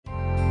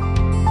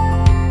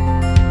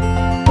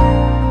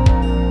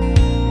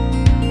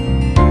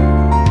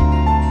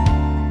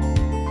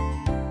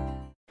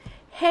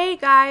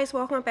guys,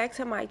 welcome back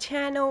to my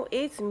channel.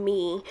 It's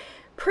me,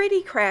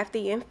 Pretty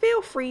Crafty, and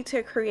feel free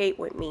to create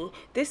with me.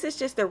 This is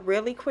just a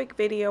really quick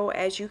video.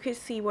 As you can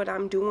see, what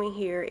I'm doing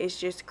here is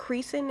just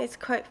creasing this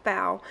cut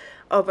file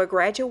of a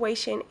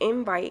graduation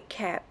invite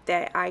cap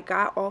that I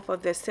got off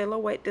of the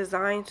Silhouette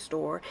Design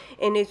store,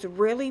 and it's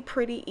really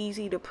pretty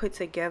easy to put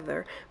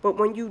together. But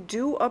when you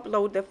do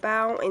upload the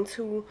file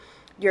into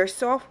your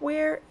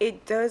software,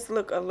 it does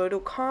look a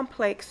little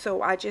complex,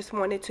 so I just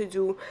wanted to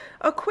do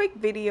a quick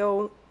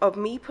video of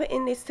me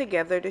putting this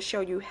together to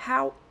show you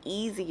how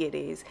easy it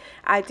is.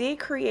 I did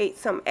create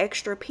some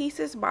extra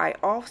pieces by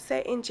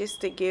offsetting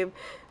just to give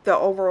the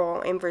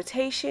overall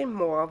invitation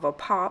more of a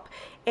pop,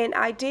 and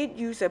I did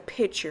use a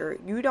picture.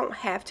 You don't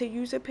have to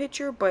use a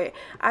picture, but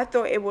I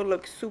thought it would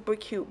look super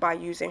cute by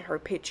using her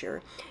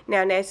picture.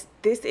 Now this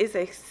is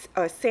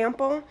a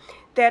sample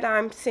that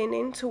I'm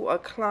sending to a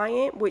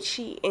client, which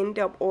she ended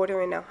up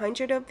ordering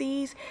 100 of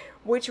these,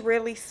 which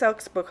really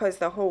sucks because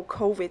the whole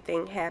COVID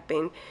thing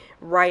happened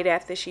right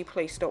after she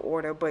placed the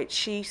order, but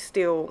she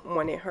still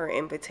wanted her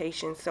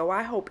invitation. So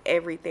I hope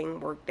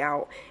everything worked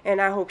out, and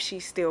I hope she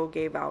still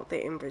gave out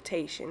the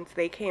invitations.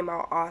 They came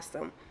out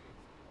awesome.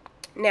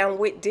 Now,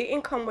 what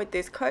didn't come with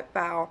this cut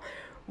file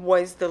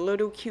was the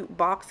little cute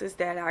boxes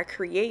that I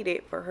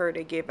created for her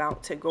to give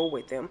out to go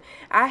with them.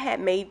 I had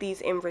made these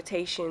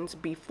invitations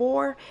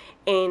before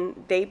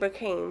and they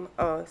became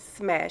a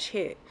smash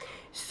hit.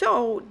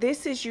 So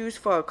this is used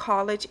for a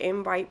college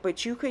invite,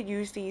 but you could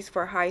use these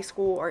for high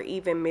school or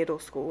even middle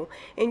school.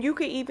 And you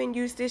could even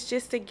use this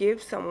just to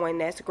give someone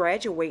that's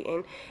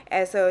graduating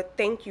as a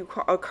thank you,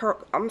 a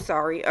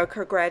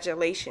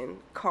congratulation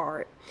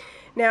card.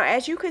 Now,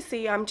 as you can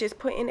see, I'm just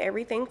putting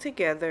everything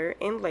together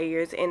in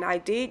layers, and I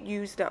did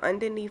use the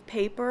underneath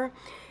paper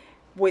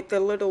with the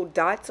little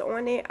dots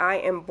on it. I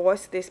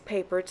embossed this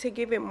paper to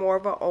give it more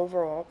of an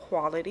overall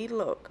quality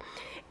look.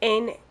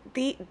 And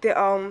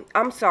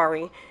I'm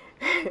sorry,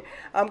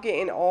 I'm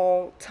getting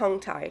all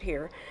tongue-tied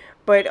here,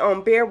 but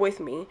bear with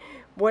me.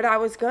 What I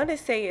was gonna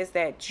say is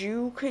that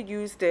you could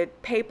use the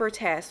paper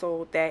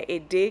tassel that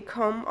it did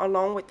come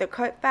along with the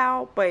cut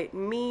file, but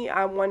me,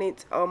 I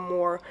wanted a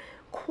more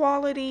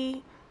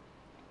quality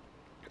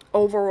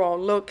overall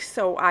look,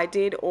 so I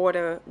did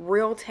order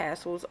real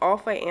tassels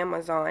off of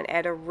Amazon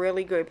at a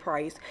really good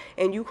price,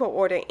 and you could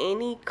order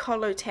any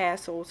color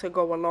tassel to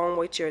go along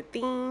with your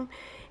theme,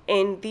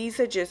 and these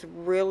are just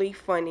really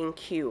fun and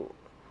cute.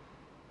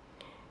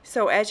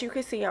 So as you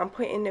can see, I'm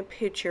putting the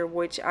picture,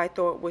 which I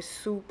thought was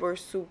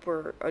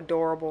super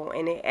adorable,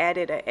 and it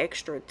added an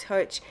extra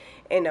touch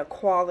and a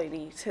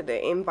quality to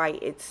the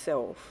invite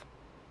itself.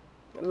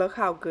 Look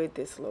how good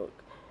this looks.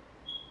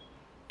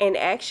 And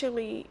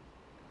actually,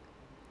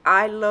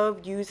 I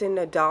love using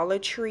the Dollar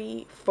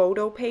Tree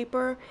photo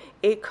paper.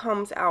 It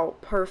comes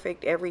out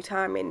perfect every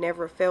time. It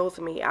never fails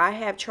me. I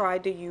have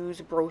tried to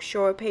use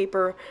brochure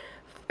paper,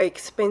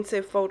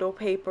 expensive photo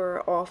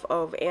paper off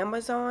of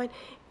Amazon,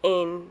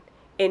 and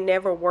it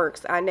never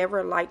works. I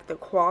never like the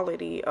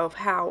quality of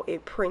how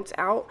it prints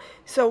out.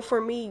 So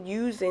for me,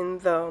 using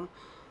the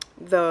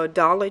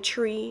Dollar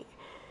Tree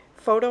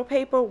photo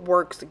paper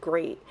works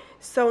great.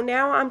 So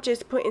now I'm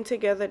just putting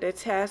together the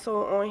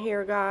tassel on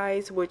here,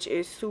 guys, which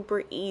is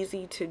super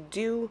easy to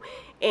do,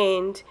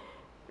 and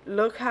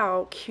look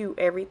how cute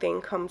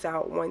everything comes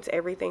out once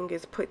everything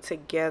is put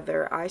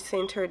together. I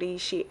sent her these.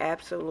 She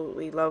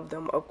absolutely loved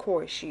them. Of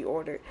course, she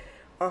ordered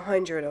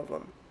 100 of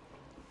them.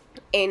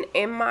 And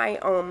in my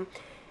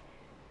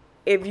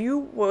if you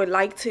would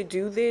like to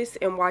do this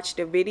and watch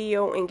the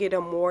video and get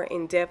a more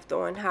in-depth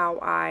on how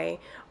I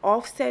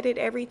offsetted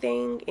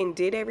everything and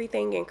did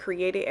everything and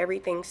created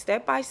everything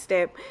step by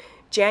step,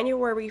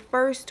 January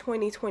 1st,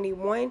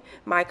 2021,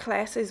 my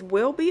classes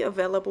will be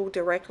available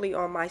directly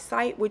on my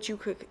site, which you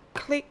could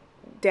click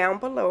down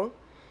below,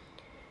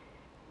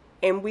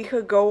 and we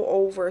could go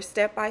over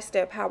step by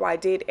step how I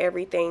did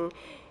everything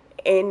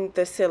in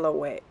the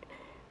Silhouette.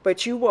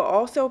 But you will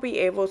also be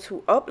able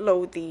to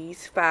upload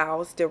these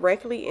files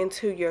directly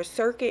into your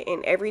circuit,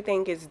 and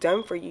everything is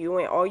done for you,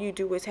 and all you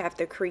do is have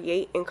to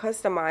create and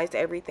customize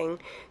everything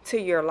to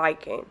your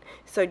liking.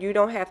 So you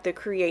don't have to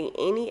create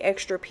any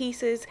extra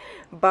pieces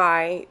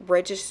by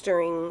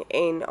registering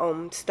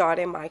and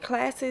starting my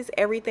classes.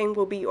 Everything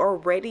will be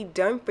already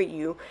done for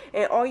you,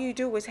 and all you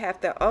do is have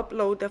to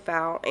upload the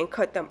file and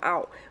cut them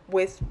out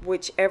with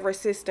whichever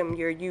system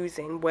you're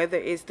using, whether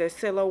it's the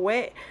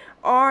Silhouette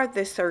or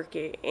the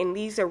circuit. And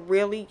these are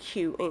really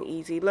cute and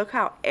easy. Look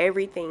how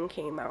everything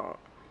came out.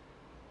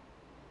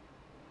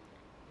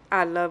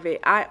 I love it.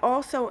 I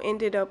also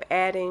ended up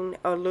adding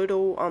a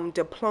little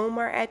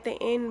diploma at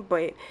the end,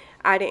 but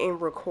I didn't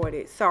record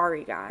it.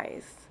 Sorry,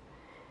 guys.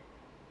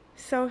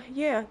 So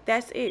yeah,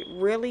 that's it.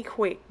 Really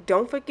quick.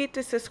 Don't forget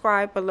to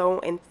subscribe below,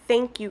 and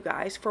thank you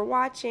guys for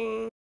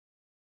watching.